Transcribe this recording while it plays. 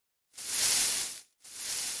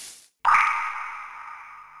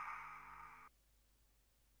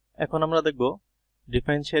এখন আমরা দেখব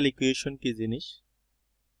ডিফারেনশিয়াল ইকুয়েশন কি জিনিস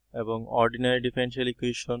এবং অর্ডিনারি ডিফারেনশিয়াল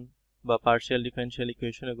ইকুয়েশন বা পার্শিয়াল ডিফারেনশিয়াল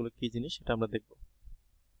ইকুয়েশন এগুলো কি জিনিস সেটা আমরা দেখব।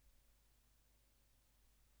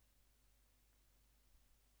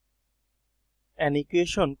 An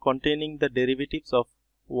equation containing the derivatives of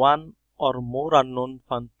one or more unknown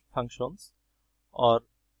functions or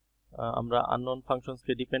আমরা unknown functions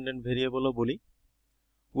কে dependent variable ও বলি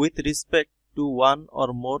with respect to one or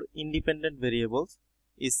more independent variables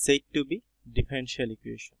is said to be differential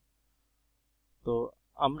equation. তো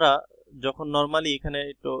আমরা যখন নরমালি এখানে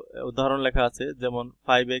একটু উদাহরণ লেখা আছে যেমন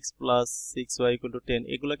 5x + 6y = 10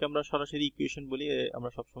 এগুলোকে আমরা সরাসরি ইকুয়েশন বলি,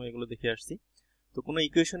 আমরা সবসময় এগুলো দেখে আসছি। তো কোনো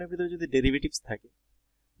ইকুয়েশনের ভিতরে যদি ডেরিভেটিভস থাকে,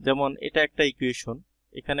 যেমন এটা একটা ইকুয়েশন,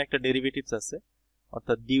 এখানে একটা ডেরিভেটিভস আছে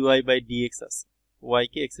অর্থাৎ dy/dx আছে, y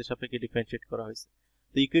কে x এর সাপেক্ষে ডিফারেন্সিয়েট করা হয়েছে।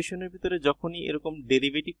 তো ইকুয়েশনের ভিতরে যখনই এরকম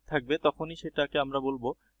ডেরিভেটিভ থাকবে তখনই সেটাকে আমরা বলবো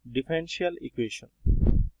ডিফারেনশিয়াল ইকুয়েশন।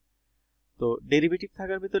 তো ডেরিভেটিভ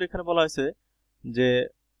থাকার ভিতরে এখানে বলা হয়েছে যে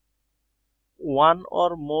one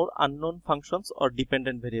or more unknown functions or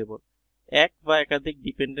dependent variable, এক বা একাধিক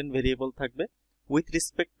ডিপেন্ডেন্ট ভেরিয়েবল থাকবে with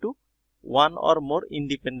respect to one or more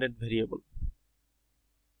independent variable.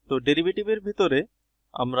 তো ডেরিভেটিভের ভিতরে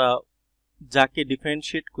আমরা যাকে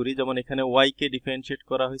ডিফারেন্সিয়েট করি, যেমন এখানে y কে ডিফারেন্সিয়েট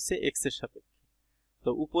করা হয়েছে x এর সাপেক্ষে, তো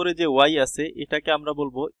উপরে যে y আছে এটাকে আমরা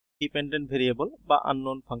বলবো ডিপেন্ডেন্ট ভেরিয়েবল বা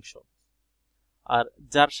আননোন ফাংশন, আর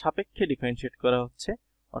যার সাপেক্ষে ডিফারেন্সিয়েট করা হচ্ছে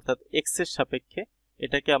অর্থাৎ x এর সাপেক্ষে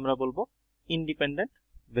এটাকে আমরা বলবো ইন্ডিপেন্ডেন্ট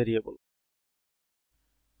ভেরিয়েবল।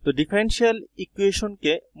 তো ডিফারেনশিয়াল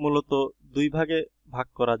ইকুয়েশনকে মূলত দুই ভাগে ভাগ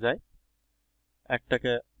করা যায়,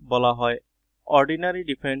 একটাকে বলা হয় অর্ডিনারি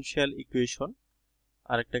ডিফারেনশিয়াল ইকুয়েশন,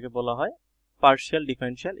 আরেকটাকে বলা হয় পার্শিয়াল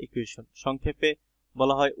ডিফারেনশিয়াল ইকুয়েশন, সংক্ষেপে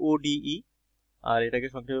বলা হয় ODE, আর এটাকে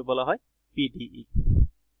সংক্ষেপে বলা হয় PDE।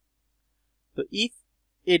 তো if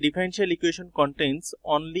a differential equation contains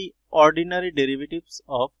only ordinary derivatives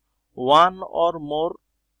of one or more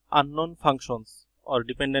unknown functions or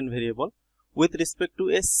dependent variable with respect to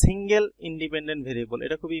a single independent variable,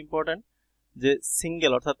 এটা খুবই ইম্পর্টেন্ট যে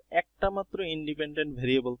সিঙ্গেল অর্থাৎ একটা মাত্র ইন্ডিপেন্ডেন্ট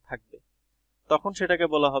ভেরিয়েবল থাকবে, তখন সেটাকে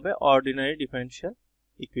বলা হবে অর্ডিনারি ডিফারেনশিয়াল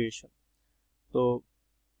ইকুয়েশন। তো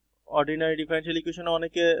অর্ডিনারি ডিফারেনশিয়াল ইকুয়েশনে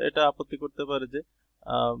অনেকে এটা আপত্তি করতে পারে যে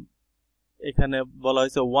এখানে বলা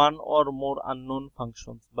হয়েছে one or more unknown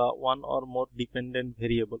functions বা one or more dependent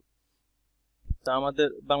variable. তা আমাদের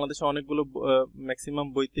বাংলাদেশে অনেকগুলো ম্যাক্সিমাম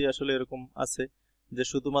বইতে আসলে এরকম আছে যে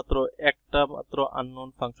শুধুমাত্র একটা মাত্র আননোন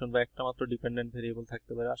ফাংশন বা একটা মাত্র ডিপেন্ডেন্ট ভেরিয়েবল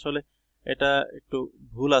থাকতে পারে। আসলে এটা একটু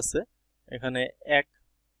ভুল আছে, এখানে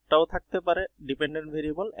একটাও থাকতে পারে ডিপেন্ডেন্ট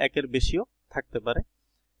ভেরিয়েবল, একের বেশিও থাকতে পারে।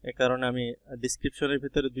 এ কারণে আমি ডেসক্রিপশনের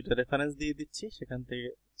ভিতরে দুইটা রেফারেন্স দিয়ে দিচ্ছি, সেখান থেকে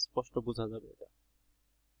স্পষ্ট বোঝা যাবে এটা।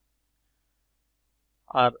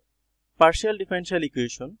 আর পার্শিয়াল ডিফারেনশিয়াল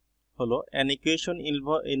ইকুয়েশন হলো an equation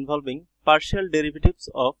involving partial derivatives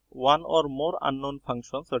of one or more unknown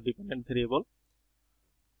functions or dependent variable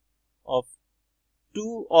of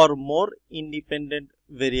two or more independent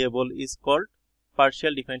variable is called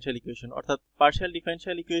partial differential equation। অর্থাৎ পার্শিয়াল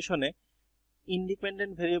ডিফারেনশিয়াল ইকুয়েশনে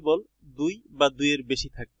ইন্ডিপেন্ডেন্ট ভেরিয়েবল দুই বা দুইয়ের বেশি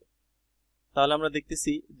থাকবে। তাহলে আমরা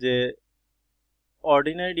দেখতেছি যে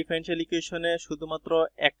অর্ডিনারি ডিফারেনশিয়াল ইকুয়েশনে শুধুমাত্র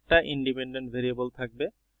একটা ইন্ডিপেন্ডেন্ট ভেরিয়েবল থাকবে,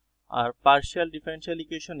 আর পার্শিয়াল ডিফারেনশিয়াল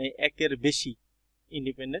ইকুয়েশনে একের বেশি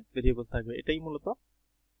ইন্ডিপেন্ডেন্ট ভেরিয়েবল থাকবে। এটাই মূলত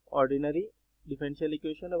অর্ডিনারি ডিফারেনশিয়াল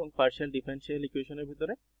ইকুয়েশন এবং পার্শিয়াল ডিফারেনশিয়াল ইকুয়েশনের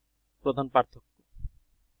ভিতরে প্রধান পার্থক্য।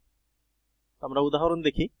 আমরা উদাহরণ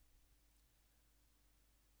দেখি।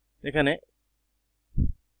 এখানে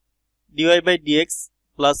dy/dx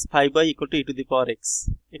 + 5y = e⁴x,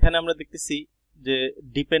 এখানে আমরা দেখতেছি যে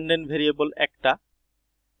ডিপেন্ডেন্ট ভেরিয়েবল একটা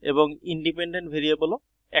এবং ইন্ডিপেন্ডেন্ট ভেরিয়েবলও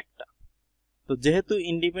একটা। তো যেহেতু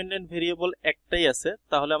ইন্ডিপেন্ডেন্ট ভেরিয়েবল একটাই আছে,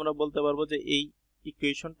 তাহলে আমরা বলতে পারবো যে এই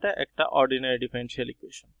ইকুয়েশনটা একটা অর্ডিনারি ডিফারেনশিয়াল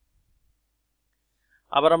ইকুয়েশন।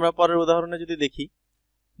 আবার আমরা পরের উদাহরণে যদি দেখি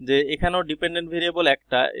যে এখানেও ডিপেন্ডেন্ট ভেরিয়েবল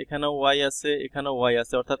একটা, এখানেও y আছে, এখানেও y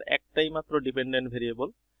আছে, অর্থাৎ একটাই মাত্র ডিপেন্ডেন্ট ভেরিয়েবল।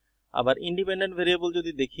 আবার ইন্ডিপেন্ডেন্ট ভেরিয়েবল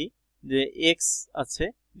যদি দেখি যে x আছে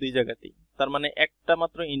দুই জায়গাতেই, তার মানে একটা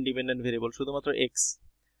মাত্র ইন্ডিপেন্ডেন্ট ভেরিয়েবল শুধুমাত্র x।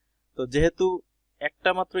 তো যেহেতু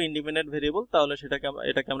একটা মাত্র ইন্ডিপেন্ডেন্ট ভেরিয়েবল, তাহলে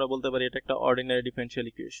এটাকে আমরা বলতে পারি এটা একটা অর্ডিনারি ডিফারেনশিয়াল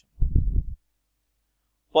ইকুয়েশন।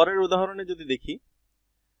 পরের উদাহরণে যদি দেখি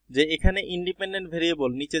যে এখানে ইন্ডিপেন্ডেন্ট ভেরিয়েবল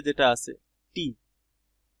নিচে যেটা আছে t,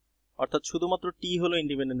 অর্থাৎ শুধুমাত্র t হলো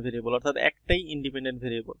ইন্ডিপেন্ডেন্ট ভেরিয়েবল, অর্থাৎ একটাই ইন্ডিপেন্ডেন্ট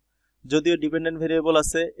ভেরিয়েবল। যদিও ডিপেন্ডেন্ট ভেরিয়েবল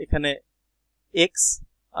আছে এখানে x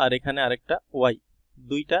আর এখানে আরেকটা y,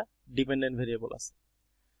 দুইটা ডিপেন্ডেন্ট ভেরিয়েবল আছে।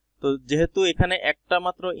 তো যেহেতু এখানে একটা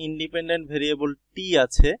মাত্র ইন্ডিপেন্ডেন্ট ভেরিয়েবল t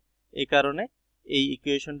আছে, এই কারণে এই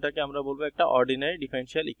ইকুয়েশনটাকে আমরা বলবো একটা অর্ডিনারি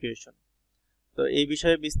ডিফারেনশিয়াল ইকুয়েশন। তো এই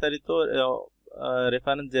বিষয়ে বিস্তারিত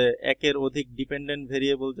রেফারেন্স যে একের অধিক ডিপেন্ডেন্ট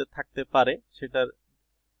ভেরিয়েবল যে থাকতে পারে সেটার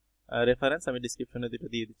রেফারেন্স আমি ডেসক্রিপশনে দুটো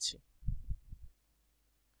দিয়ে দিচ্ছি।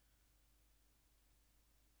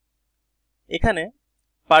 এখানে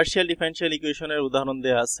পার্শিয়াল ডিফারেনশিয়াল ইকুয়েশনের উদাহরণ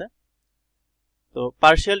দেওয়া আছে। তো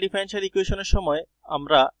পার্শিয়াল ডিফারেনশিয়াল ইকুয়েশনের সময়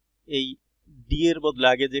আমরা এই ডি এর বদলে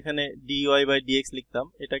আগে যেখানে ডিওয়াই বাই ডিএক্স লিখতাম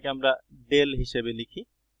এটাকে আমরা ডেল হিসেবে লিখি,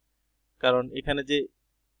 কারণ এখানে যে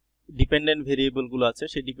ডিপেন্ডেন্ট ভেরিয়েবল গুলো আছে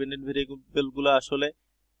সেই ডিপেন্ডেন্ট ভেরিয়েবল গুলো আসলে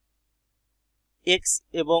এক্স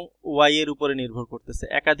এবং ওয়াই এর উপরে নির্ভর করতেছে,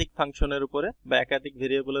 একাধিক ফাংশনের উপরে বা একাধিক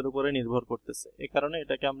ভেরিয়েবলের উপরে নির্ভর করতেছে। এই কারণে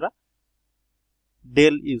এটাকে আমরা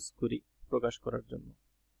ডেল ইউজ করি প্রকাশ করার জন্য।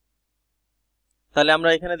 তাহলে আমরা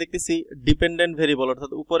এখানে দেখতেছি ডিপেন্ডেন্ট ভেরিয়েবল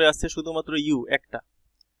অর্থাৎ উপরে আছে শুধুমাত্র ইউ একটা,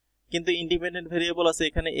 কিন্তু ইন্ডিপেন্ডেন্ট ভেরিয়েবল আছে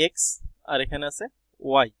এখানে এক্স আর এখানে আছে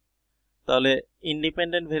ওয়াই। তাহলে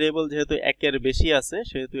ইন্ডিপেন্ডেন্ট ভেরিয়েবল যেহেতু একের বেশি আছে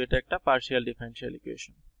সেহেতু এটা একটা পার্শিয়াল ডিফারেনশিয়াল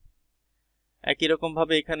ইকুয়েশন। একই রকম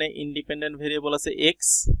ভাবে এখানে ইন্ডিপেন্ডেন্ট ভেরিয়েবল আছে এক্স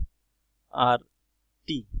আর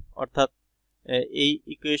টি, অর্থাৎ এই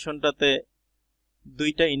ইকুয়েশনটাতে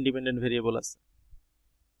দুইটা ইন্ডিপেন্ডেন্ট ভেরিয়েবল আছে,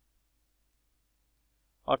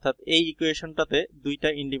 অর্থাৎ এই ইকুয়েশনটাতে দুইটা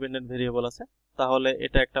ইন্ডিপেন্ডেন্ট ভেরিয়েবল আছে, তাহলে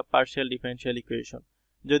এটা একটা পার্শিয়াল ডিফারেনশিয়াল ইকুয়েশন।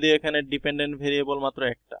 যদিও এখানে ডিপেন্ডেন্ট ভেরিয়েবল মাত্র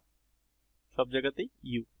একটা, সব জায়গাতেই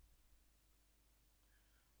ইউ।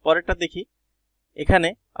 পরেরটা দেখি, এখানে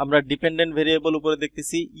আমরা ডিপেন্ডেন্ট ভেরিয়েবল উপরে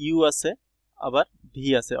দেখতেছি ইউ আছে আবার ভি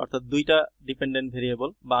আছে, অর্থাৎ দুইটা ডিপেন্ডেন্ট ভেরিয়েবল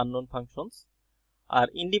বা আননোন ফাংশনস, আর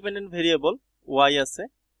ইন্ডিপেন্ডেন্ট ভেরিয়েবল ওয়াই আছে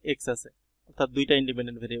এক্স আছে, অর্থাৎ দুইটা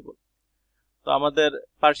ইন্ডিপেন্ডেন্ট ভেরিয়েবল। তো আমাদের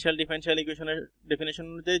পার্শিয়াল ডিফারেনশিয়াল ইকুয়েশনের ডেফিনিশন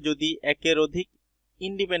অনুযায়ী যদি একের অধিক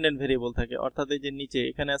ইন্ডিপেন্ডেন্ট ভেরিয়েবল থাকে, অর্থাৎ এই যে নিচে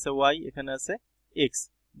এখানে আছে ওয়াই এখানে আছে এক্স,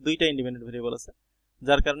 দুইটা ইন্ডিপেন্ডেন্ট ভেরিয়েবল আছে,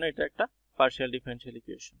 যার কারণে এটা একটা পার্শিয়াল ডিফারেনশিয়াল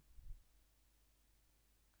ইকুয়েশন।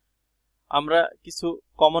 আমরা কিছু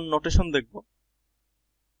কমন নোটেশন দেখব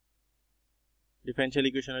ডিফারেনশিয়াল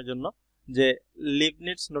ইকুয়েশনের জন্য, যে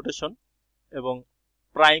লিবনিটজ নোটেশন এবং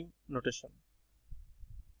প্রাইম নোটেশন।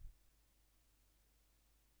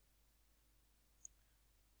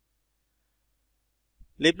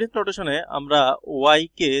 লিবনিটজ নোটেশনে আমরা y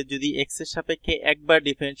কে যদি x এর সাপেক্ষে একবার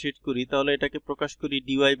ডিফারেন্সিয়েট করি তাহলে এটাকে প্রকাশ করি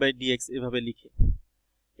dy বাই dx এভাবে লিখি।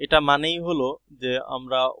 এটা মানেই হলো যে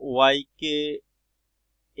আমরা y কে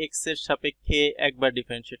x এর সাপেক্ষে একবার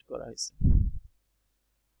ডিফারেন্সিয়েট করা হয়েছে।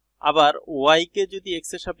 আবার y কে যদি x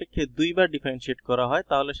এর সাপেক্ষে দুইবার ডিফারেন্সিয়েট করা হয়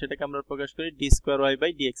তাহলে সেটাকে আমরা প্রকাশ করি d square y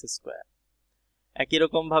by dx square. একই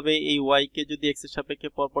রকম ভাবে এই y কে যদি x এর সাপেক্ষে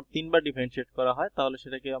পরপর তিনবার ডিফারেন্সিয়েট করা হয় তাহলে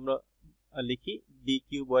সেটাকে আমরা লিখি d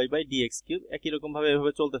cube y by dx cube. একই রকম ভাবে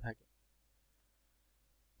এভাবে চলতে থাকে।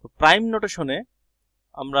 তো প্রাইম নোটেশনে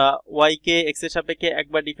আমরা y কে x এর সাপেক্ষে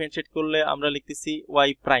একবার ডিফারেন্সিয়েট করলে আমরা লিখতেছি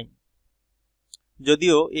y প্রাইম।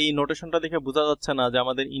 যদিও এই নোটেশনটা দেখে বোঝা যাচ্ছে না যে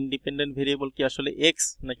আমাদের ইন্ডিপেন্ডেন্ট ভেরিয়েবল কি আসলে x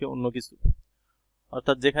নাকি অন্য কিছু,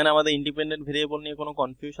 অর্থাৎ যেখানে আমাদের ইন্ডিপেন্ডেন্ট ভেরিয়েবল নিয়ে কোনো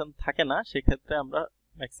কনফিউশন থাকে না সেক্ষেত্রে আমরা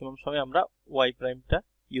ম্যাক্সিমাম সময় আমরা y প্রাইমটা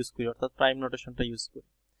ইউজ করি, অর্থাৎ প্রাইম নোটেশনটা ইউজ করি।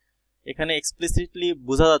 এখানে এক্সপ্লিসিটলি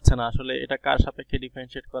বোঝা যাচ্ছে না আসলে এটা কার সাপেক্ষে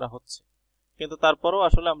ডিফারেন্সিয়েট করা হচ্ছে, কিন্তু তারপরও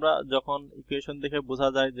আসলে আমরা যখন ইকুয়েশন দেখে বোঝা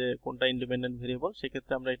যায় যে কোনটা ইন্ডিপেন্ডেন্ট ভেরিয়েবল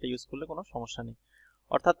সেক্ষেত্রে আমরা এটা ইউজ করলে কোনো সমস্যা নেই।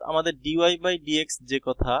 অর্থাৎ আমাদের dy বাই dx যে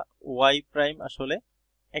কথা y প্রাইম আসলে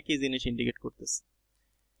একই জিনিস ইন্ডিকেট করতেছে।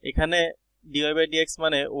 এখানে dy বাই dx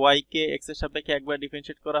মানে y কে x এর সাপেক্ষে একবার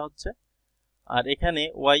ডিফারেন্সিয়েট করা হচ্ছে, আর এখানে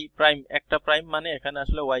y প্রাইম একটা প্রাইম মানে এখানে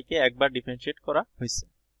আসলে y কে একবার ডিফারেন্সিয়েট করা হয়েছে।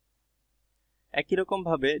 একই রকম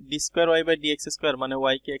ভাবে d square y by dx square মানে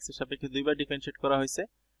y কে x এর সাপেক্ষে দুইবার ডিফারেন্সিয়েট করা হয়েছে,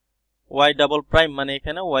 y ডাবল প্রাইম মানে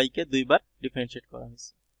এখানে y কে দুইবার ডিফারেন্সিয়েট করা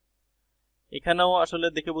হয়েছে। এখানেও আসলে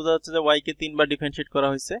দেখে বোঝা যাচ্ছে যে y কে তিনবার ডিফারেন্সিয়েট করা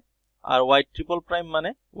হয়েছে, আর y ট্রিপল প্রাইম মানে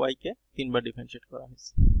y কে তিনবার ডিফারেন্সিয়েট করা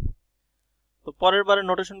হয়েছে। তো পরের বারে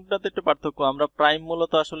নোটেশনটাতে একটু পার্থক্য, আমরা প্রাইম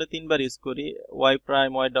মূলত আসলে তিনবার ইউজ করি, y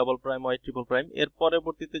prime y double prime y triple prime. এর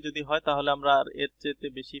পরবর্তীতে যদি হয় তাহলে আমরা আর এর চেয়ে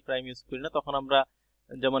বেশি প্রাইম ইউজ করি না, তখন আমরা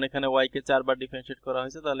যেমন এখানে y কে চারবার ডিফারেন্সিয়েট করা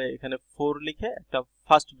হয়েছে তাহলে এখানে 4 লিখে একটা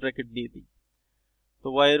ফার্স্ট ব্র্যাকেট দিয়ে দিই। তো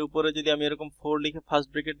y এর উপরে যদি আমি এরকম 4 লিখে ফার্স্ট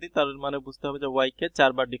ব্র্যাকেট দিই তার মানে বুঝতে হবে যে y কে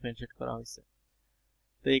চারবার ডিফারেন্সিয়েট করা হয়েছে।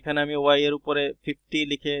 তো এখানে আমি y এর উপরে 50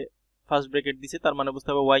 লিখে ফার্স্ট ব্র্যাকেট দিছি, তার মানে বুঝতে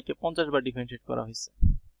হবে y কে 50 বার ডিফারেন্সিয়েট করা হয়েছে।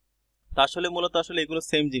 তা আসলে মূলত আসলে এগুলো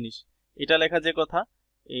সেম জিনিস, এটা লেখা যে কথা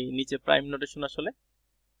এই নিচে প্রাইম নোটেশন আসলে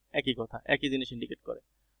একই কথা, একই জিনিস ইন্ডিকেট করে।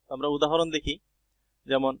 আমরা উদাহরণ দেখি,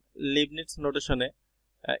 যেমন লিবনিটজ নোটেশনে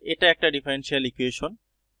এটা একটা differential equation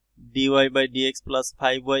dy by dx plus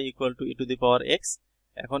 5y equal to e to the power x।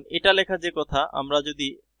 এখন এটা লেখা যে কথা আমরা যদি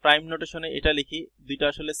প্রাইম নোটেশনে এটা লিখি, দুইটা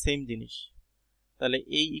আসলে সেম জিনিস, তাহলে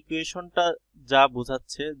এই ইকুয়েশনটা যা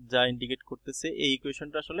বোঝাচ্ছে যা ইন্ডিকেট করতেছে এই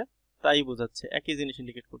ইকুয়েশনটা আসলে তাই বোঝাচ্ছে, একই জিনিস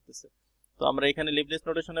ইন্ডিকেট করতেছে। তো আমরা এখানে লিবনিটজ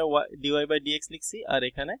নোটেশনে dy বাই dx লিখছি আর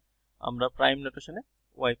এখানে আমরা প্রাইম নোটেশনে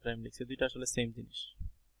ওয়াই প্রাইম লিখছি, দুইটা আসলে সেম জিনিস।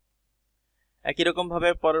 একই রকম ভাবে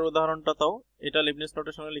পরের উদাহরণটাতেও এটা লিবনিজ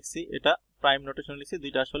নোটেশনে লিখছি, এটা প্রাইম নোটেশনে লিখছি,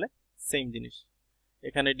 দুইটা আসলে সেম জিনিস।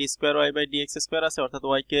 এখানে D square Y by D x square আছে, অর্থাৎ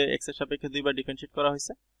ওয়াই কে এক্স এর সাপেক্ষে দুইবার ডিফারেন্সিয়েট করা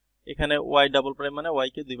হয়েছে। এখানে ওয়াই ডাবল প্রাইম মানে ওয়াই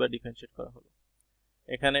কে দুইবার ডিফারেন্সিয়েট করা হলো।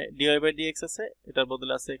 এখানে D Y by D x আছে, এটার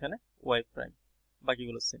বদলে আছে এখানে ওয়াই প্রাইম,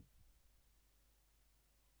 বাকিগুলো সেম।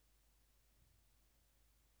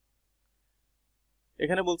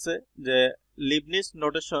 এখানে বলছে যে Leibniz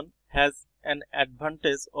notation has an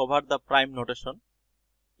advantage over the prime notation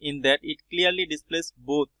in that it clearly displays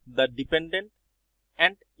both the dependent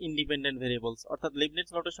and independent variables, অর্থাৎ লিবনিজ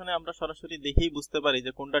নোটেশনে আমরা সরাসরি দেখেই বুঝতে পারি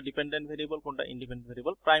যে কোনটা ডিপেন্ডেন্ট ভেরিয়েবল কোনটা ইন্ডিপেন্ডেন্ট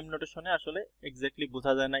ভেরিয়েবল। প্রাইম নোটেশনে আসলে এক্স্যাক্টলি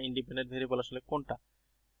বোঝা যায় না ইন্ডিপেন্ডেন্ট ভেরিয়েবল আসলে কোনটা।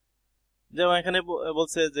 যেমন এখানে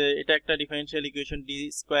বলছে যে এটা একটা differential equation D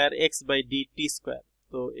square x by D T square.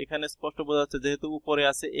 তো এখানে স্পষ্ট বোঝা যাচ্ছে যেহেতু উপরে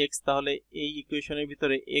আছে এক্স, তাহলে এই ইকুয়েশনের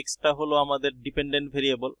ভিতরে এক্সটা হলো আমাদের ডিপেন্ডেন্ট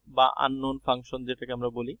ভেরিয়েবল বা আননোন ফাংশন যেটাকে আমরা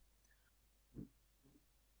বলি,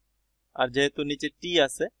 আর যেহেতু নিচে টি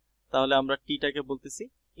আছে তাহলে আমরা টিটাকে বলতেছি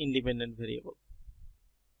ইন্ডিপেন্ডেন্ট ভেরিয়েবল।